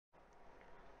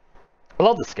I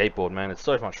love the skateboard, man. It's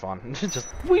so much fun. Just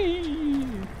whee.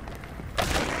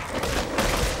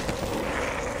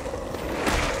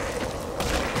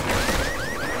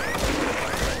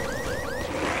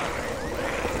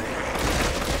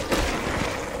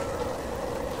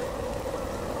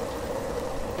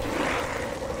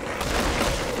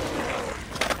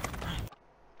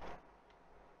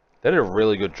 They did a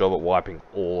really good job at wiping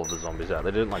all of the zombies out.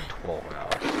 They did it in like 12 hours.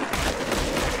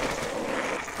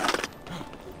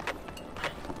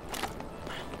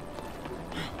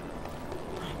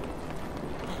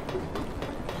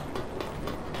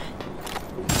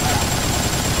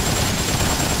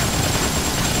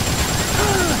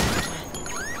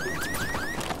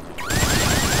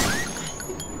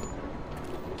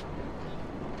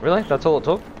 Really? That's all it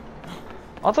took?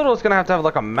 I thought I was gonna have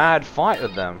like a mad fight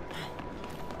with them.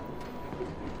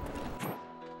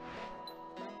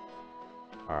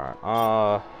 Alright,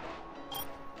 oh,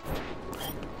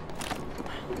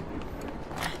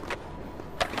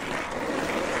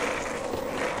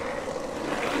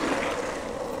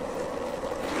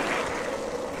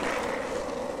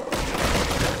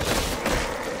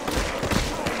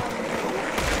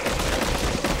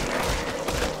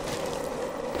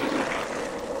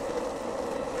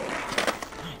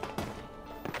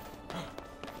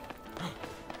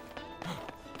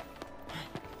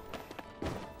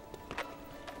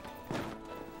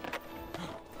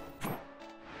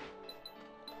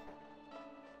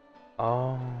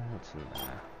 what's in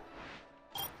there?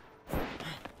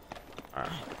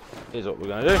 Alright, here's what we're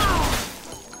gonna do.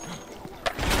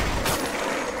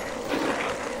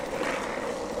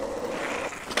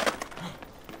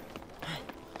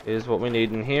 Here's what we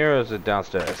need in here. Is it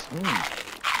downstairs?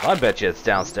 I bet you it's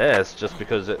downstairs just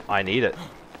because I need it.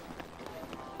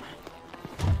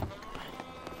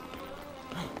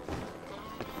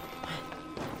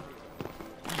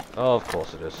 Oh, of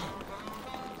course it is.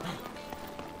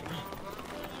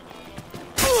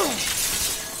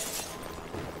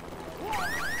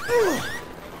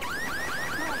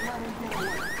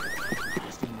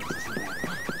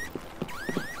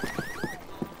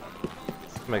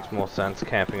 Makes more sense,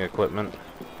 camping equipment.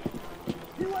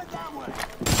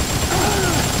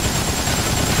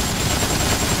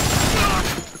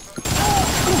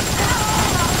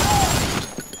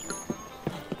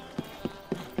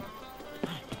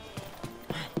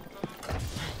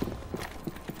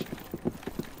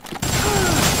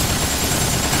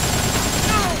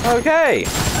 Okay!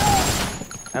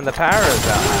 And the power is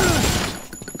out.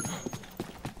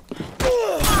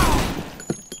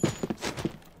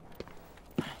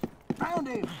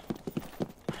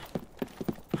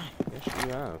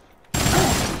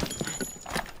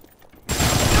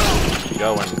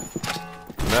 Go and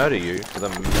murder you for the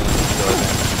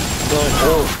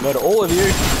murder all of you.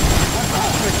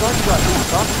 I'm excited about this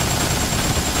stuff.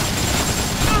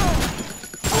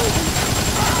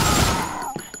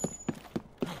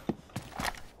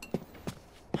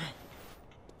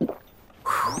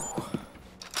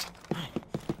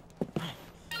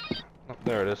 Oh,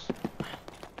 there it is.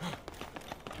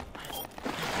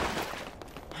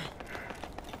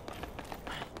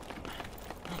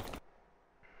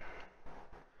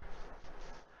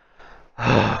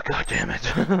 God damn it.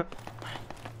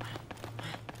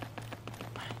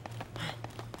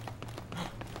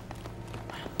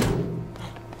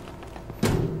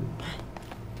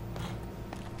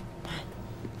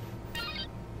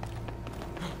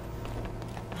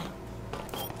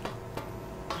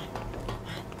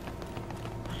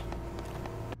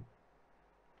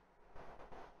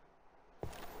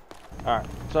 Alright,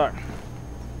 so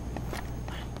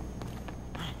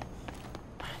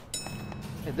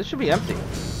hey, this should be empty.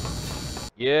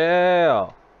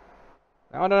 Yeah!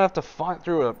 Now I don't have to fight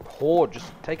through a horde,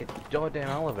 just take a goddamn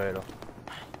elevator.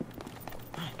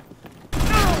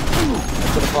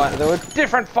 There were a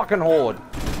different fucking horde!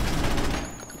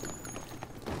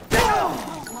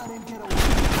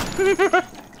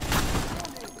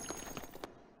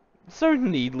 So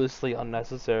needlessly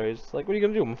unnecessary. It's like, what are you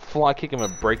gonna do? I'm gonna fly kick him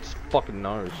and break his fucking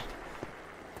nose.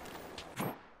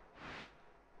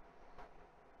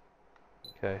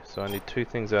 Okay, so I need two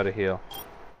things out of here.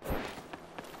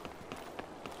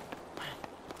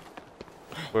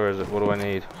 Where is it? What do I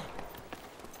need?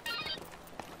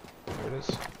 There it is.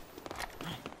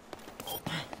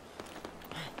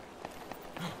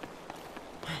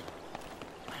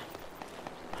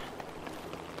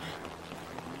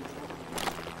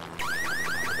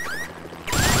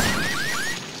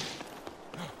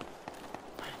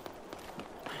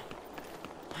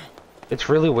 It's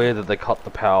really weird that they cut the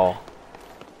power.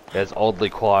 It's oddly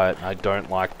quiet, and I don't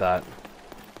like that.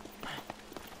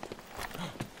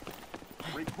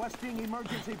 Requesting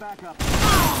emergency backup.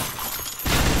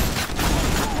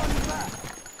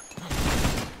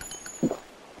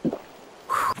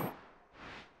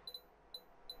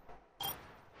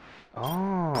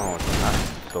 Oh, it's a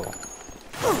nice door.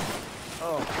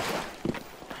 Oh.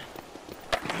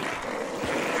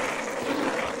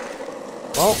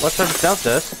 Well, let's hope it's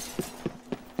downstairs.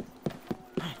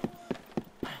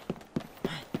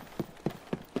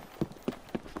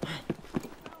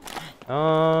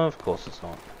 Of course it's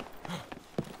not.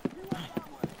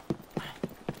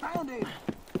 Found him.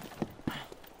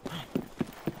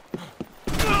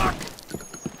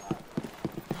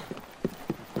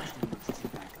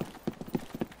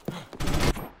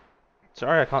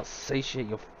 Sorry, I can't satiate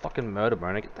your fucking murder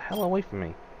boner. Get the hell away from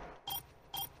me.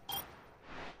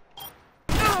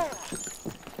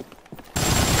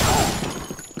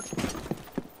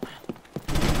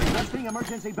 Requesting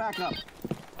emergency backup.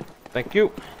 Thank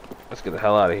you. Let's get the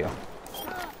hell out of here.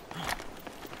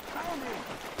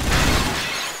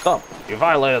 Stop! You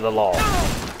violated the law.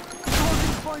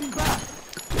 Fighting back.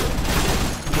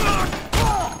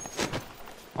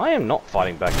 I am not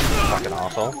fighting back, you fucking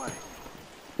asshole.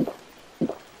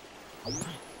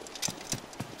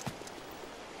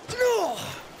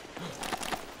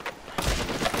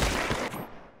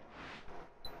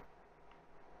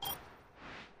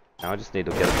 Now I just need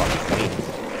to get a fucking queen.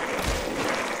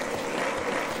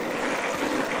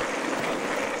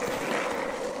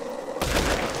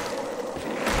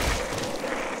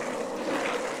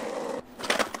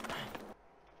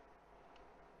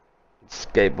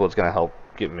 Skateboard's gonna help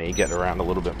get me get around a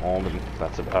little bit more, but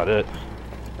that's about it.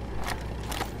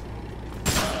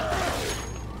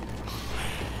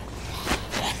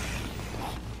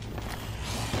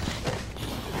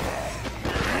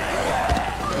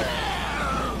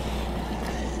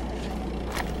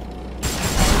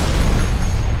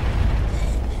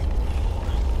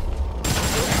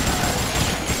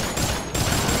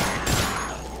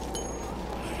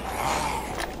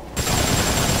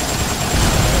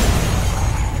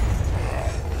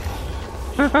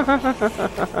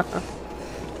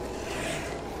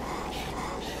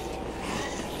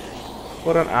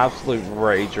 What an absolute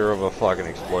rager of a fucking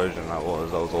explosion that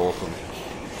was. That was awesome.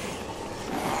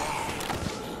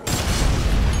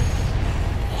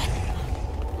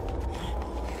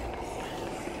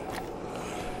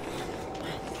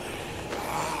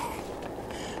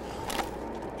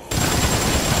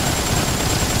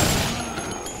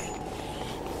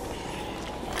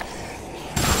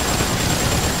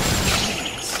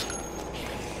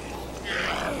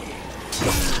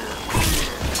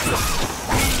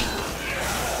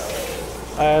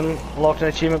 And locked an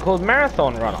achievement called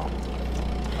Marathon Runner.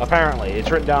 Apparently,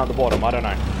 it's written down at the bottom, I don't know.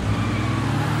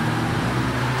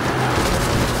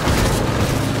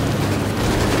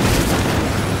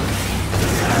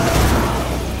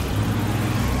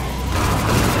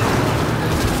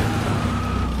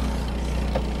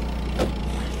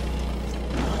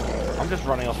 I'm just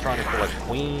running off trying to collect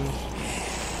queens.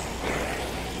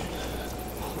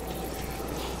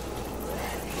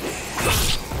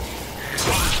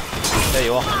 There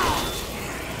you are.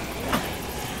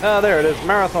 Ah, there it is.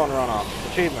 Marathon Runner.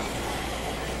 Achievement.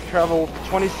 Traveled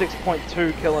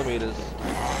 26.2 kilometers.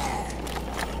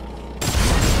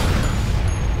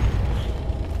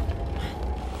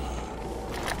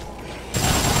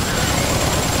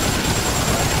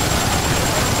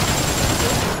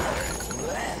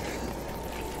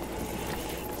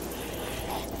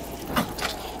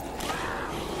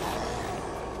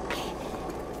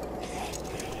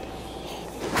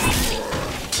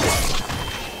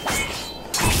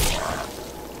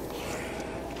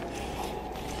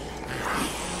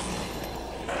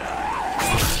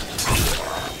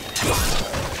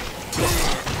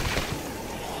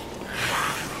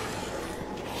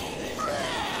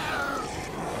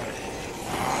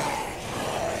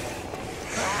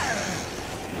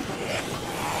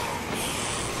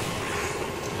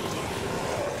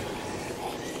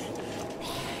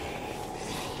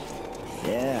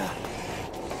 Yeah.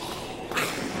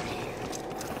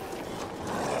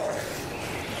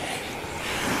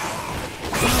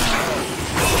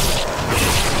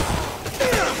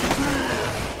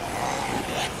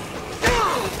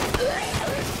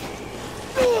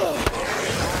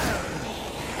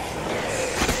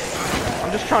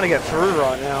 I'm just trying to get through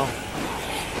right now.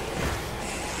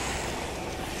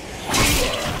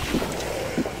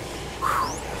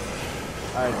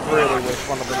 I really wish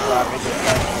one of them grabbed me this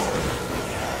time.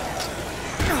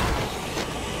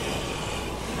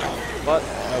 But,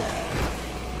 nope.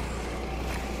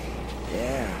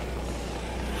 Yeah.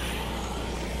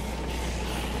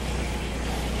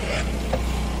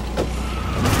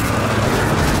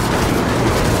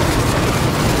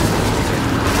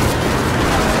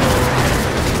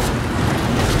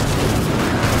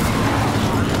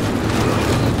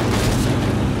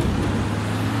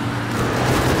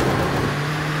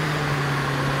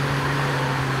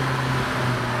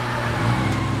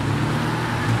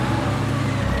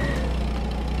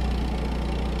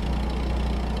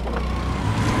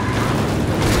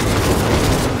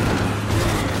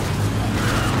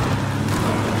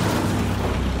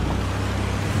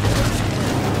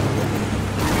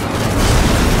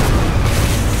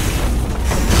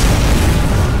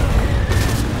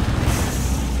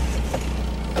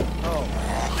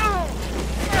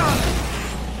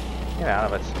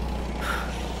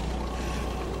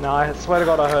 No, I swear to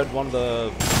God, I heard one of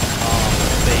the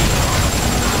bees.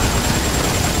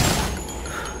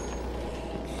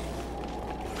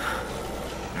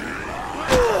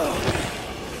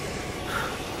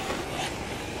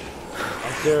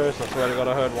 I'm serious, I swear to God,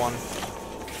 I heard one.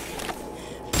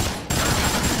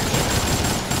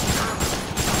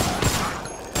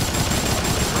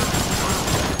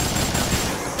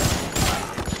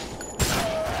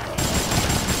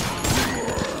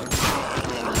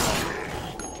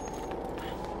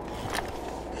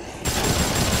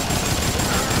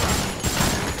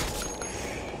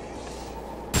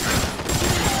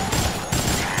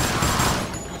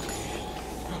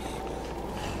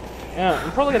 Yeah,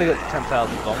 I'm probably gonna get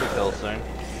 10,000 zombie kills soon.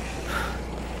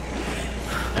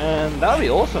 And that would be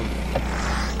awesome.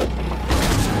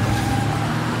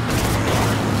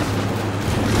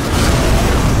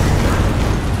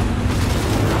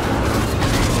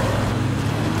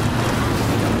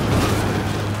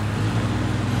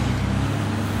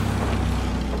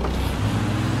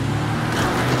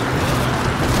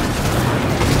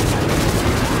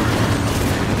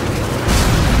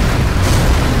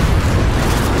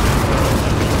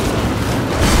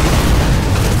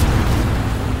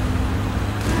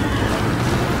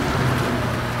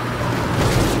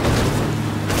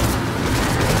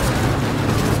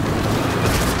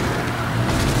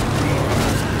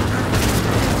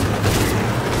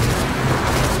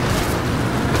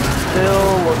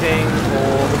 Still looking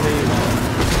for the bee one.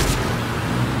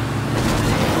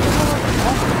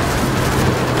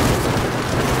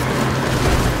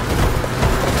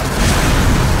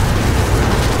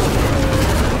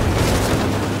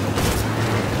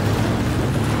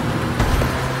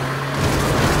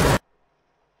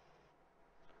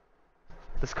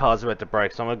 This car's about to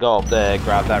break, so I'm gonna go up there,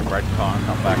 grab that red car, and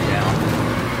come back down.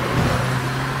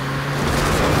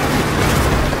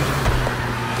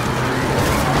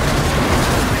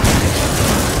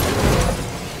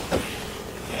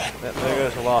 There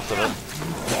goes the last of it.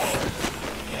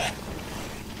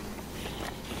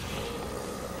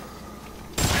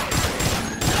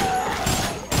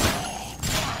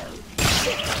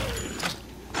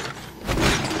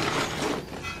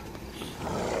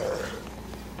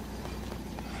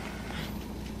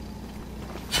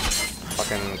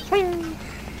 Fucking swing!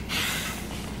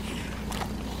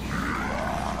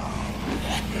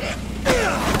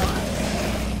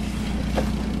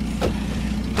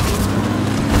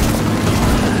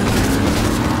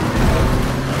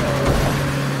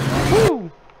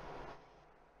 Woo!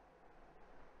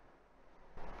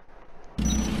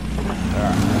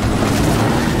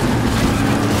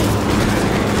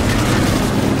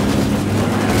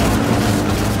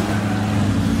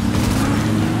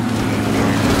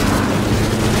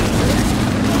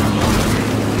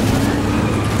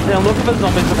 I'm looking for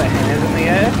zombies with their hands in the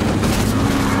air,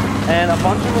 and a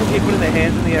bunch of them keep putting their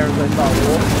hands in the air as they start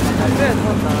walking. Like, there's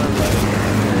not no way.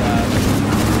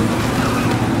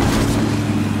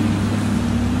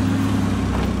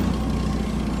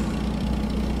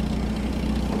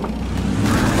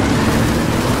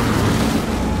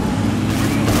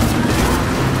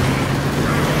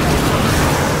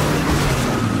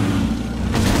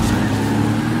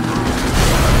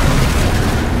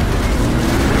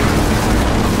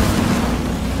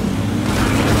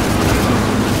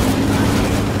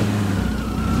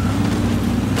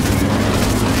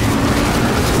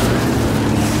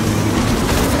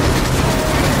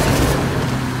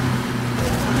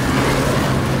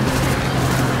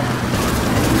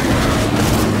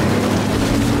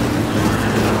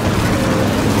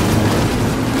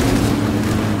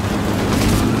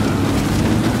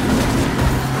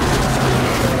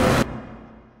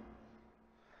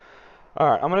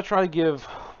 Alright, I'm gonna try to give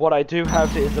what I do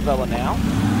have to Isabella now.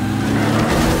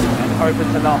 And hope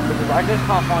it's enough, because I just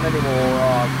can't find any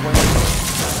more, queens.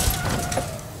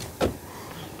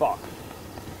 Fuck.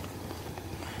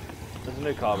 There's a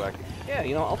new car back. Yeah,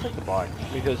 you know, I'll take the bike.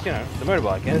 Because, you know, the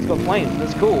motorbike, and it's got flames, and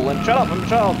it's cool, and shut up, I'm a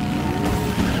child!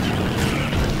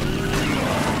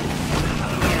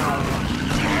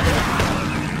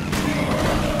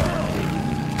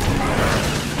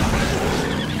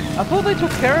 I thought they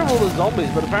took care of all the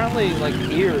zombies, but apparently, like,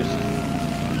 here is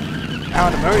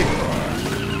out of America.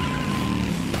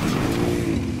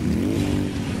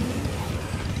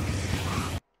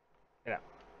 Yeah.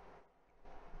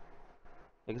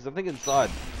 Because I think inside,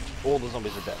 all the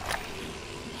zombies are dead.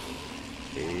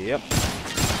 Yep.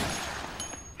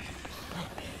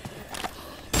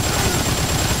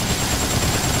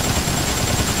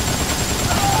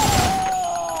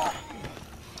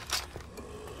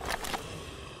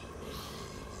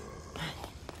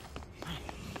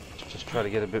 Try try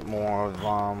to get a bit more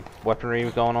of weaponry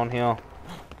going on here.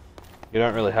 You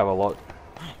don't really have a lot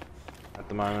at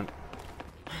the moment.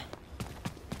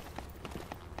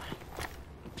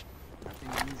 Nothing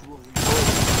unusual here.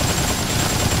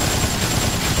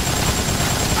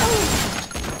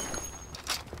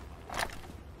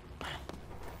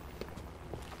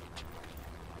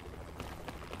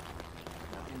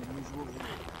 Nothing unusual here.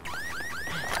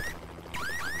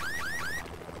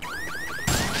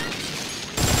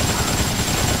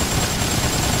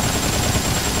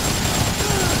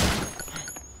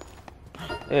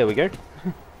 There we go.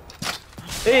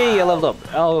 Hey, I leveled up.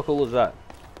 How cool is that?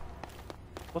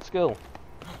 What skill?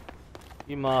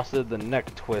 You mastered the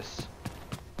neck twist.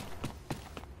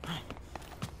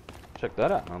 Check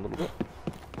that out in a little bit.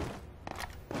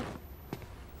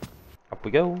 Up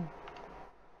we go.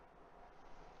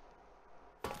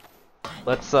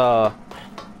 Let's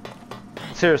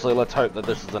seriously, let's hope that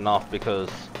this is enough, because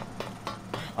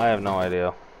I have no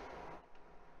idea.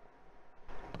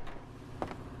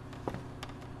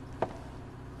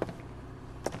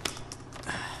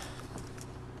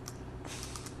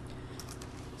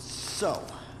 So,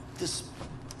 this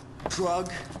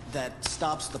drug that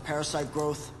stops the parasite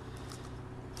growth,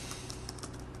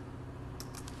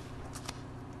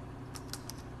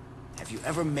 have you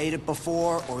ever made it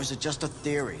before, or is it just a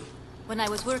theory? When I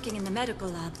was working in the medical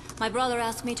lab, my brother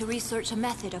asked me to research a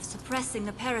method of suppressing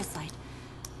the parasite.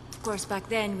 Of course, back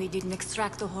then, we didn't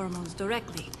extract the hormones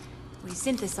directly. We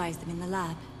synthesized them in the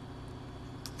lab.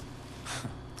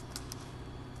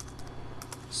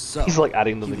 So, He's like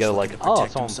adding them he was together looking like, to oh,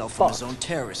 protect someone's himself from his fucked. own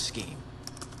terrorist scheme.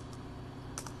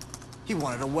 He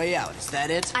wanted a way out, is that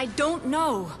it? I don't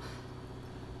know.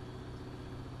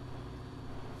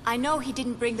 I know he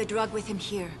didn't bring the drug with him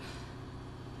here.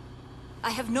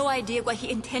 I have no idea what he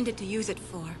intended to use it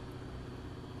for.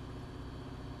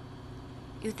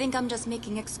 You think I'm just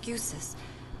making excuses,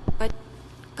 but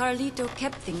Carlito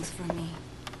kept things from me.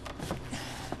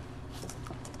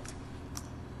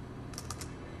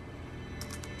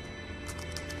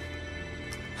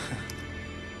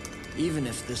 Even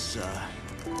if this,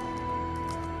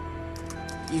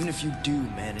 even if you do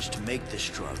manage to make this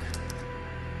drug,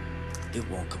 it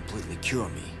won't completely cure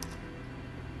me,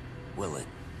 will it?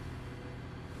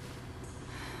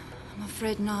 I'm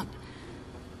afraid not.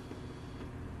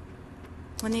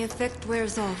 When the effect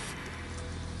wears off,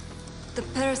 the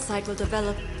parasite will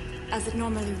develop as it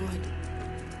normally would,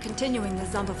 continuing the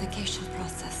zombification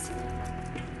process.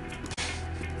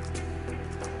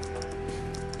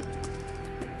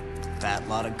 Fat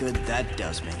lot of good that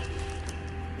does me.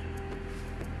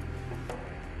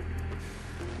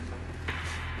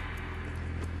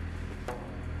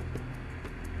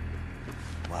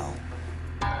 Well,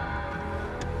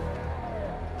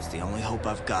 it's the only hope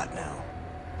I've got now.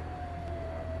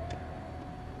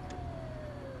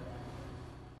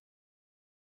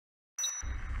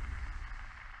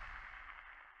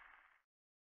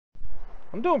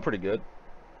 I'm doing pretty good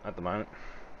at the moment.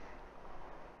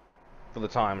 For the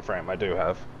time frame I do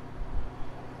have.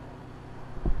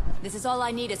 This is all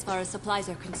I need as far as supplies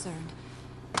are concerned.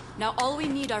 Now all we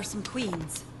need are some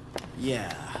queens.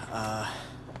 Yeah,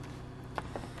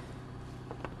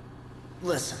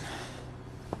 listen.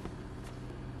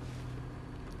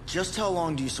 Just how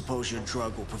long do you suppose your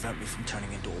drug will prevent me from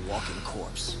turning into a walking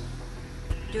corpse?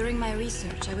 During my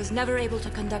research, I was never able to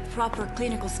conduct proper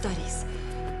clinical studies.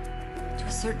 To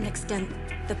a certain extent,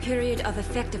 the period of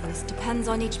effectiveness depends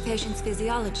on each patient's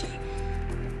physiology.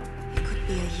 It could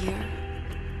be a year,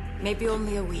 maybe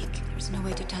only a week. There's no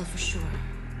way to tell for sure.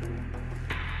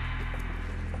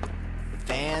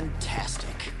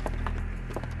 Fantastic.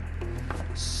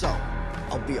 So,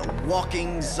 I'll be a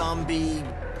walking zombie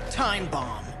time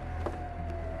bomb.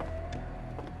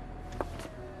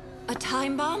 A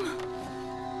time bomb?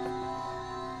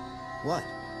 What?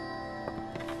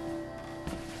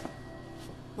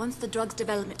 Once the drug's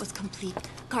development was complete,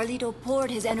 Carlito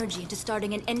poured his energy into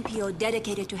starting an NPO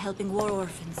dedicated to helping war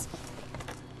orphans.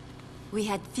 We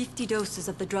had 50 doses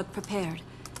of the drug prepared.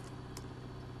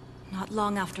 Not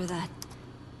long after that,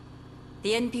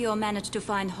 the NPO managed to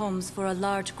find homes for a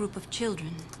large group of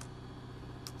children.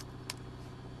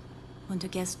 Want to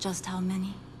guess just how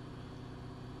many?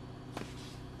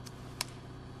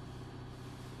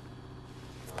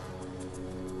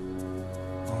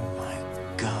 Oh my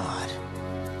God.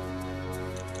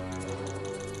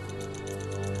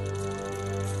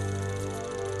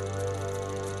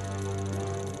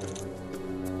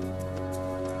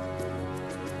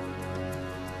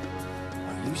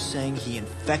 Are you saying he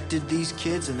infected these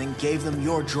kids and then gave them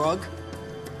your drug?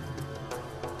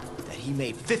 That he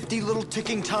made 50 little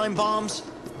ticking time bombs?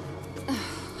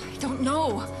 I don't don't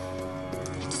know.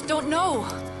 I just don't know.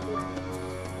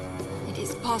 It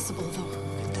is possible, though.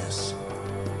 Look at this.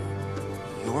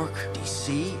 New York,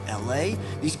 DC, LA.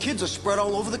 These kids are spread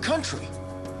all over the country.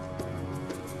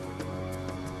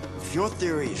 If your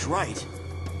theory is right,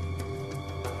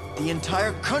 the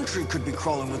entire country could be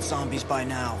crawling with zombies by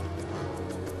now.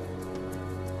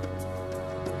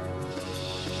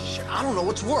 Shit, I don't know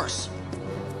what's worse.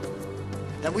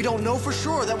 That we don't know for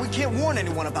sure, that we can't warn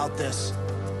anyone about this.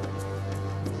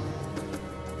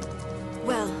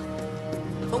 Well,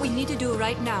 what we need to do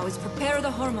right now is prepare the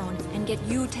hormone and get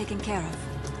you taken care of.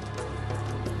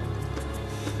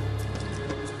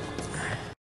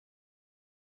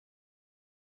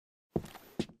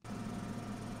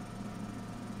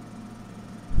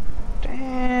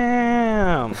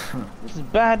 Damn! This is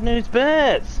bad news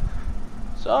bears!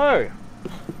 So...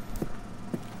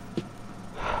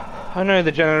 I know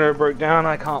the generator broke down,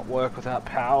 I can't work without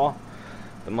power.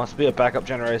 There must be a backup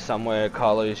generator somewhere.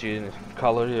 Carlo was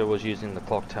using the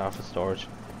clock tower for storage.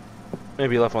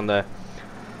 Maybe you left one there.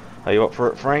 Are you up for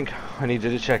it, Frank? I need you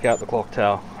to check out the clock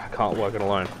tower. I can't work it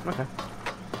alone. Okay.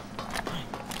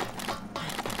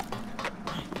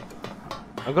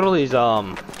 I've got all these,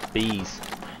 bees.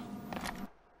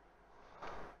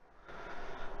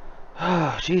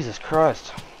 Oh, Jesus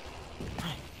Christ.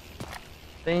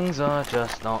 Things are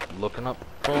just not looking up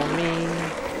for me.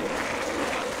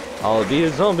 I'll be a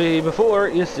zombie before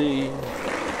you see.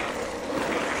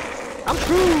 I'm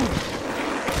screwed!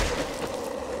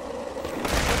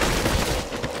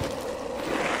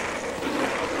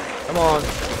 Come on.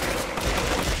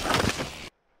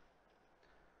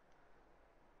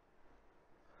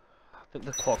 I think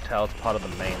the clock tower is part of the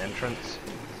main entrance.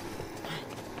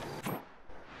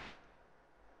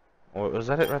 Or was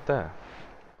that it right there?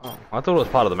 Oh, I thought it was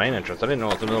part of the main entrance. I didn't know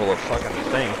it was in the middle of the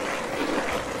fucking thing.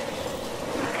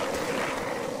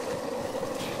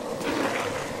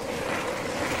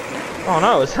 Oh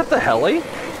no, is that the heli?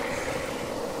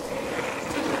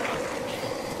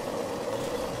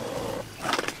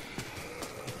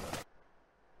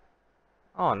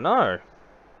 Oh no.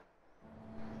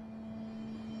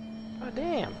 Oh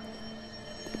damn.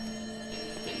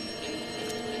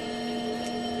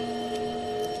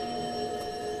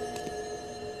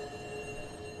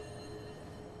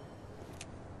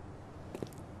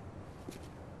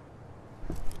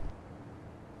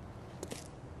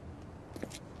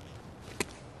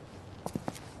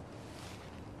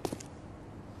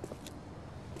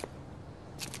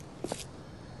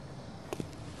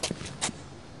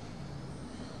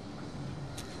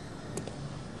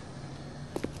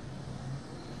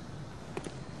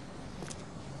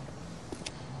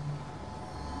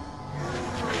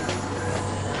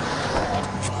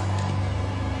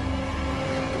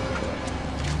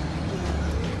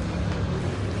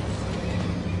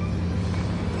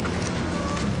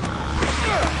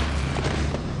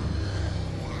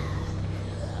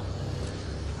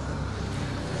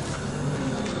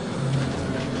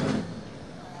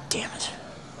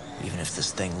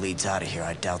 This thing leads out of here,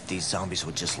 I doubt these zombies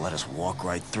would just let us walk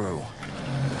right through.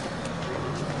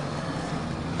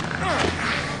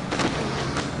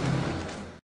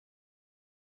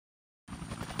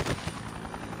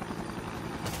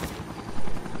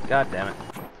 God damn it.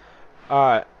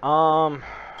 Alright,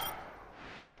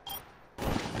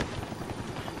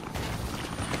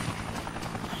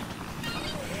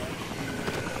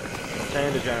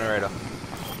 change the generator.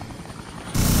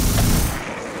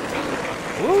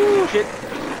 Woo, shit.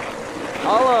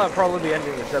 I'll probably be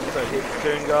ending this episode here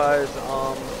soon, guys.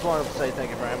 Just wanted to say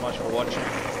thank you very much for watching.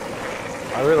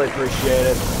 I really appreciate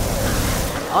it.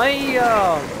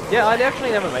 Yeah, I'd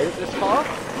actually never made it this far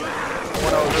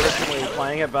when I was originally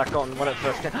playing it back on when it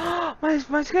first came.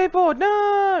 my skateboard,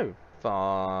 no!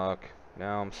 Fuck.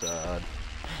 Now I'm sad.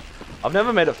 I've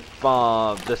never made it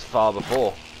this far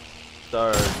before.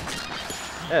 So,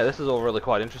 yeah, this is all really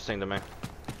quite interesting to me.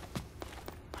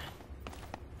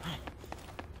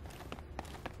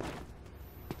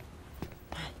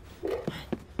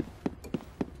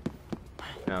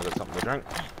 Now I've got something to drink.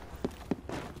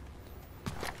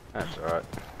 That's alright.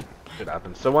 Shit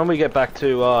happens. So when we get back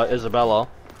to Isabella,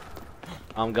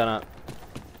 I'm not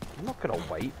gonna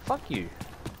wait. Fuck you.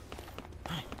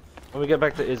 When we get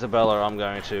back to Isabella, I'm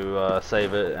going to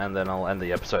save it and then I'll end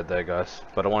the episode there, guys.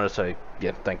 But I want to say,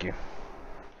 yeah, thank you.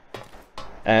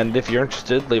 And if you're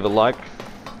interested, leave a like.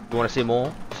 If you want to see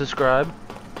more, subscribe.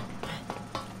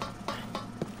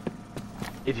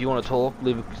 If you want to talk,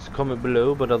 leave a comment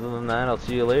below, but other than that, I'll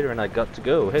see you later, and I got to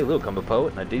go. Hey, look, I'm a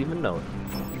poet, and I didn't even know it.